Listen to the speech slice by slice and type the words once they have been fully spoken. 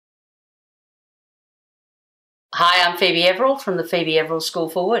Hi, I'm Phoebe Everill from the Phoebe Everill School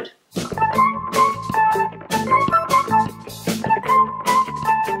for Wood.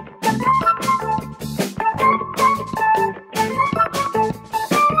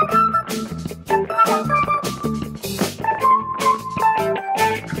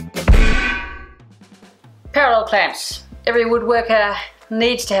 Parallel clamps. Every woodworker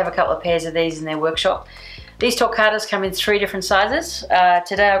needs to have a couple of pairs of these in their workshop. These Torquatas come in 3 different sizes.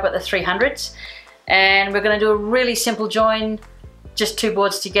 Today I've got the 300s, and we're going to do a really simple join, just 2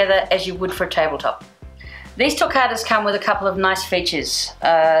 boards together as you would for a tabletop. These Torquatas come with a couple of nice features.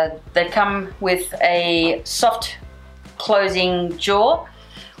 They come with a soft closing jaw,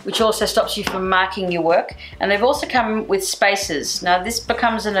 which also stops you from marking your work, and they've also come with spacers. Now this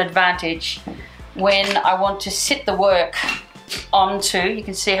becomes an advantage when I want to sit the work onto. You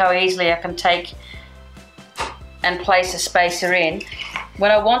can see how easily I can take and place a spacer in. When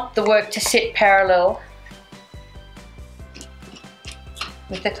I want the work to sit parallel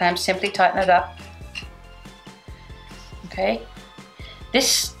with the clamp, simply tighten it up. Okay,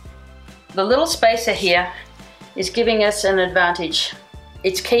 the little spacer here is giving us an advantage.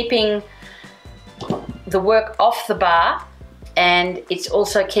 It's keeping the work off the bar, and it's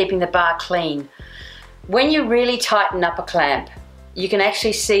also keeping the bar clean. When you really tighten up a clamp, you can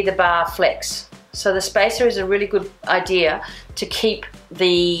actually see the bar flex. So the spacer is a really good idea to keep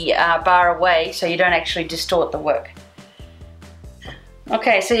the bar away so you don't actually distort the work.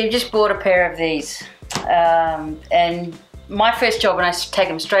 Okay, so you've just bought a pair of these. And my first job when I take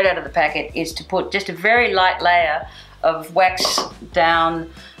them straight out of the packet is to put just a very light layer of wax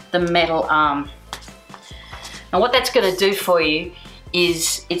down the metal arm. And what that's going to do for you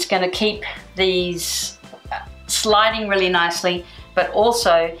is it's going to keep these sliding really nicely, but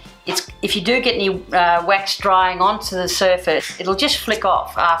also if you do get any wax drying onto the surface, it'll just flick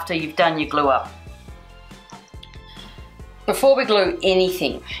off after you've done your glue up. Before we glue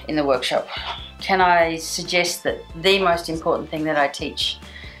anything in the workshop, can I suggest that the most important thing that I teach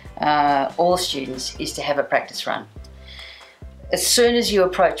all students is to have a practice run. As soon as you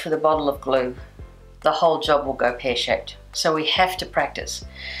approach with a bottle of glue, the whole job will go pear-shaped. So we have to practice.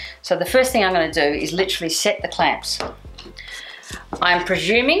 So the first thing I'm going to do is literally set the clamps. I'm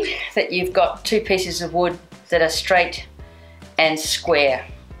presuming that you've got 2 pieces of wood that are straight and square,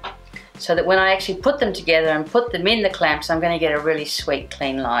 so that when I actually put them together and put them in the clamps, I'm going to get a really sweet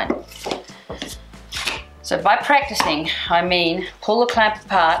clean line. So by practicing, I mean pull the clamp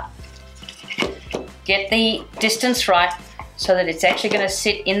apart, get the distance right so that it's actually going to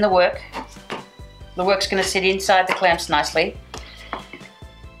sit in the work. The work's going to sit inside the clamps nicely.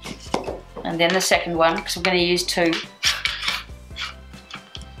 And then the second one, because we're going to use 2.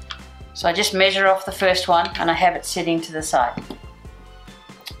 So I just measure off the first one and I have it sitting to the side.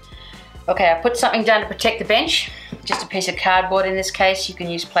 Okay, I put something down to protect the bench, just a piece of cardboard in this case. You can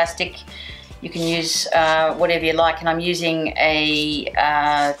use plastic, you can use whatever you like, and I'm using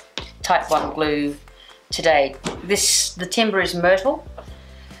a type 1 glue today. The timber is myrtle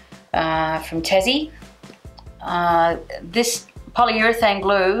from Tassie. This polyurethane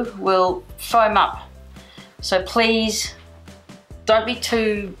glue will foam up, so please don't be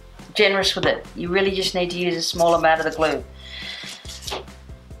too generous with it. You really just need to use a small amount of the glue.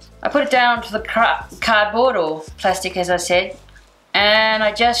 I put it down onto the cardboard or plastic, as I said, and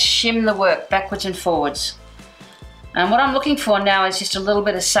I just shim the work backwards and forwards. And what I'm looking for now is just a little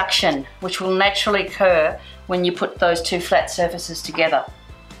bit of suction, which will naturally occur when you put those 2 flat surfaces together.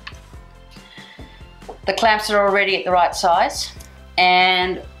 The clamps are already at the right size,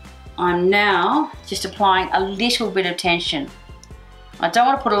 and I'm now just applying a little bit of tension. I don't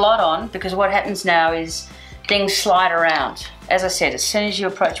want to put a lot on, because what happens now is things slide around. As I said, as soon as you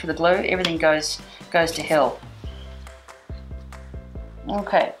approach with the glue, everything goes to hell.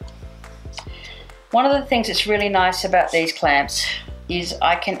 Okay. One of the things that's really nice about these clamps is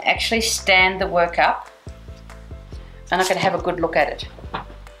I can actually stand the work up and I can have a good look at it.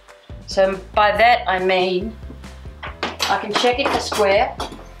 So by that I mean I can check if it's square,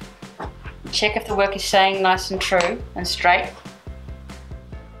 check if the work is staying nice and true and straight,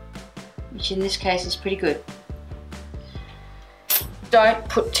 which in this case is pretty good. Don't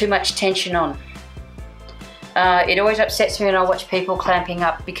put too much tension on. It always upsets me when I watch people clamping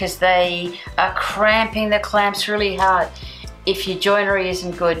up because they are cramping the clamps really hard. If your joinery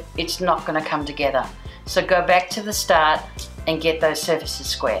isn't good, it's not going to come together. So go back to the start and get those surfaces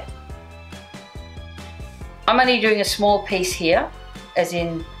square. I'm only doing a small piece here, as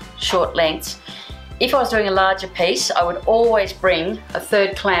in short lengths. If I was doing a larger piece, I would always bring a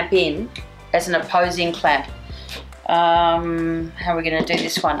 3rd clamp in as an opposing clamp. How are we going to do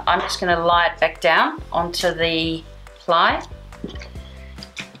this one? I'm just going to lie it back down onto the ply.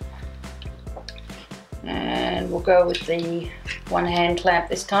 And we'll go with the one hand clamp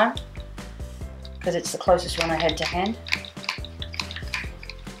this time, because it's the closest one I had to hand,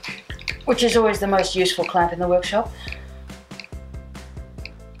 which is always the most useful clamp in the workshop.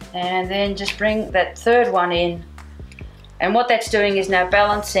 And then just bring that third one in, and what that's doing is now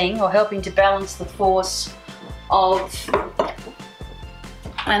balancing, or helping to balance the force of,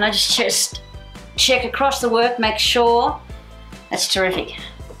 and I just check across the work, make sure that's terrific,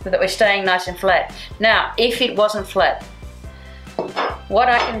 so that we're staying nice and flat. Now, if it wasn't flat, what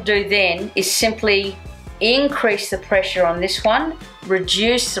I can do then is simply increase the pressure on this one,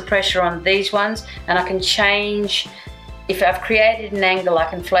 reduce the pressure on these ones, and I can change, if I've created an angle, I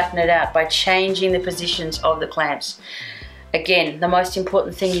can flatten it out by changing the positions of the clamps. Again, the most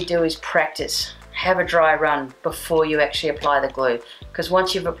important thing you do is practice. Have a dry run before you actually apply the glue, because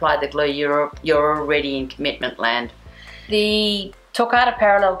once you've applied the glue, you're already in commitment land. The Torquata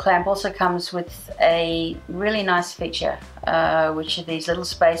Parallel clamp also comes with a really nice feature, which are these little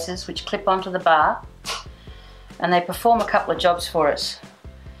spacers which clip onto the bar, and they perform a couple of jobs for us.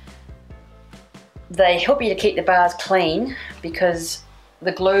 They help you to keep the bars clean because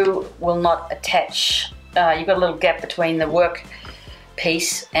the glue will not attach. You've got a little gap between the work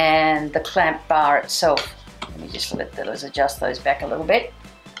piece and the clamp bar itself. Let me just let's adjust those back a little bit,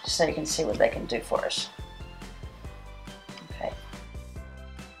 just so you can see what they can do for us. Okay.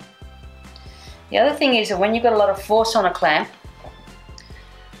 The other thing is that when you've got a lot of force on a clamp,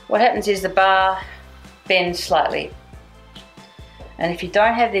 what happens is the bar bends slightly. And if you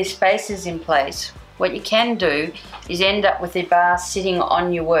don't have these spacers in place, what you can do is end up with the bar sitting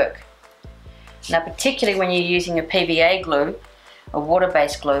on your work. Now, particularly when you're using a PVA glue, a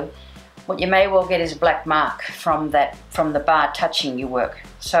water-based glue, what you may well get is a black mark from the bar touching your work.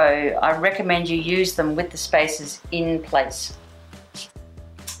 So I recommend you use them with the spacers in place.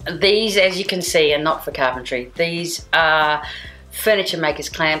 These, as you can see, are not for carpentry. These are furniture makers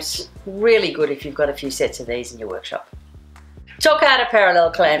clamps, really good if you've got a few sets of these in your workshop. Torquata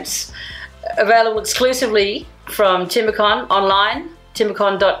Parallel clamps, available exclusively from Timbecon online,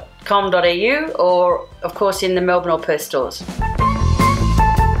 timbecon.com.au, or of course in the Melbourne or Perth stores.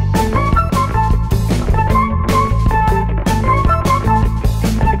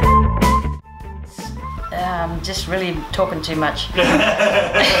 I'm just really talking too much.